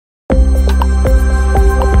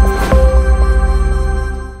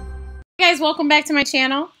welcome back to my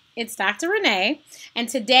channel. It's Dr. Renee, and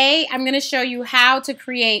today I'm going to show you how to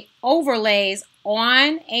create overlays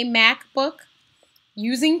on a MacBook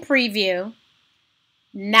using Preview,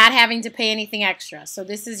 not having to pay anything extra. So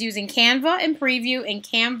this is using Canva and Preview and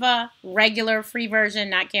Canva regular free version,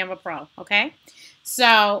 not Canva Pro, okay?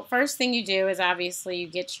 So first thing you do is obviously you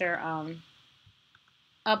get your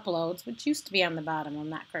uploads, which used to be on the bottom. I'm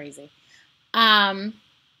not crazy. And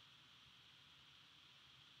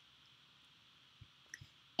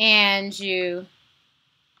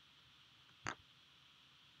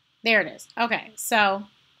there it is. Okay, so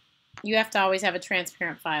you have to always have a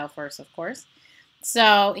transparent file first, of course.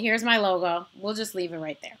 So here's my logo. We'll just leave it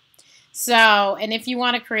right there. So, and if you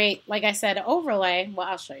want to create, like I said, an overlay, well,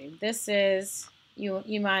 I'll show you. This is, you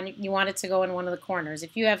want it to go in one of the corners.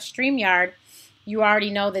 If you have Streamyard, you already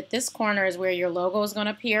know that this corner is where your logo is going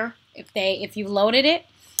to appear if you loaded it.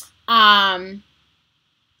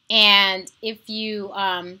 And if you,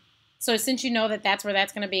 so since you know that that's where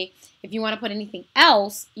that's going to be, if you want to put anything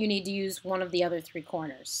else, you need to use one of the other three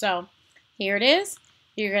corners. So here it is.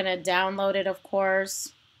 You're going to download it, of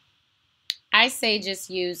course. I say just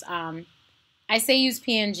use, use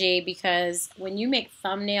PNG because when you make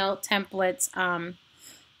thumbnail templates,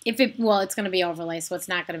 it's going to be overlay, so it's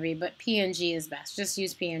not going to be, but PNG is best. Just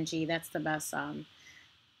use PNG. That's the best,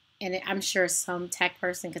 and I'm sure some tech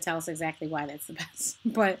person could tell us exactly why that's the best,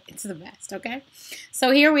 but it's the best, okay?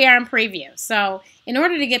 So here we are in Preview. So in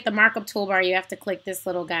order to get the markup toolbar, you have to click this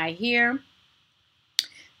little guy here.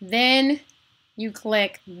 Then you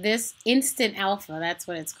click this Instant Alpha, that's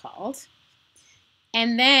what it's called.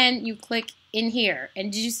 And then you click in here.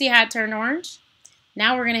 And did you see how it turned orange?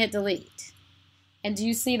 Now we're going to hit delete. And do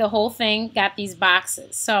you see the whole thing got these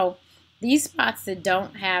boxes? So these spots that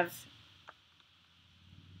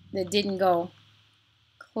didn't go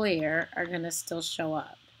clear are going to still show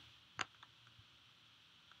up.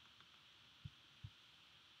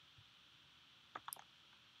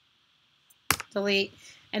 Delete.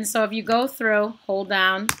 And so if you go through, hold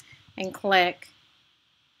down and click,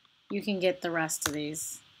 you can get the rest of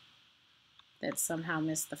these that somehow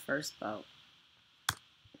missed the first boat.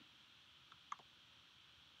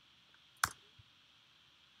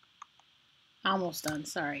 Almost done.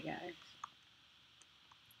 Sorry, guys.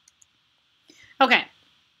 Okay,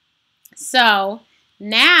 so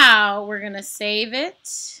now we're going to save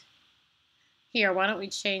it. Here, why don't we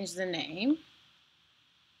change the name?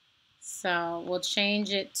 So we'll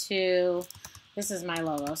change it to, this is my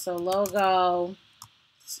logo, so logo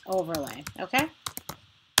overlay, okay?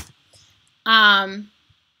 And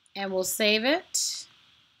we'll save it.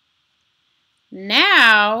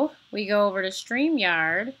 Now we go over to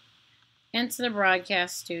Streamyard, into the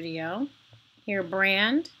broadcast studio, here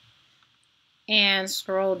brand, and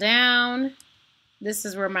scroll down. This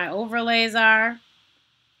is where my overlays are.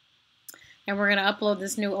 And we're going to upload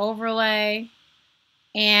this new overlay.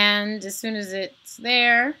 And as soon as it's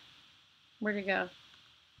there, where'd it go?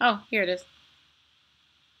 Oh, here it is.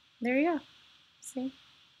 There you go. See?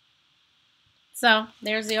 So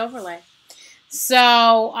there's the overlay.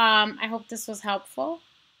 So I hope this was helpful.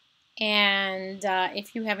 And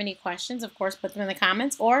if you have any questions, of course, put them in the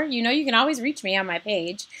comments. Or, you can always reach me on my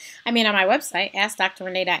page. On my website,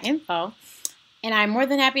 askdrrenee.info. And I'm more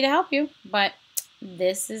than happy to help you. But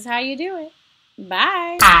this is how you do it.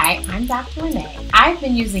 Bye. Hi, I'm Dr. Renee. I've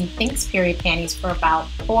been using THINX period panties for about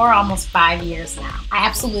almost 5 years now. I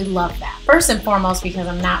absolutely love that. First and foremost because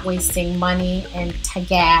I'm not wasting money and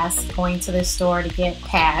gas going to the store to get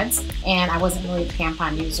pads. And I wasn't really a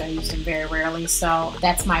tampon user. I used them very rarely. So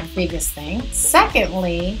that's my biggest thing.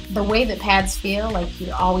 Secondly, the way that pads feel, like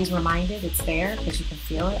you're always reminded it's there because you can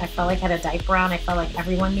feel it. I felt like I had a diaper on. I felt like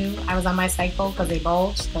everyone knew I was on my cycle because they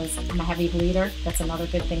bulged because I'm a heavy bleeder. That's another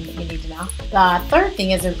good thing that you need to know. The third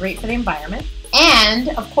thing is they're great for the environment. And,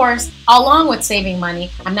 of course, along with saving money,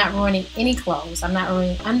 I'm not ruining any clothes. I'm not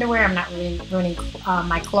ruining underwear. I'm not ruining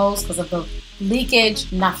my clothes because of the leakage,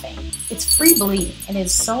 nothing. It's free bleed, and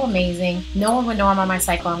it's so amazing. No one would know I'm on my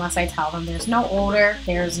cycle unless I tell them. There's no odor,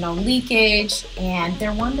 there's no leakage, and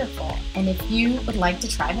they're wonderful. And if you would like to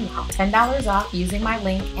try them out, $10 off using my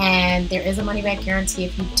link, and there is a money-back guarantee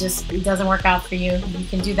if it doesn't work out for you. You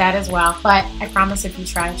can do that as well. But I promise if you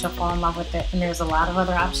try it, you'll fall in love with it. And there's a lot of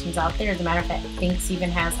other options out there. As a matter of fact, THINX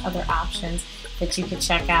even has other options that you can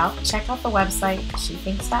check out. Check out the website,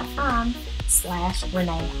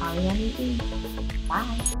 shethinks.com/Renee, RENEE.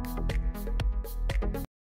 Bye.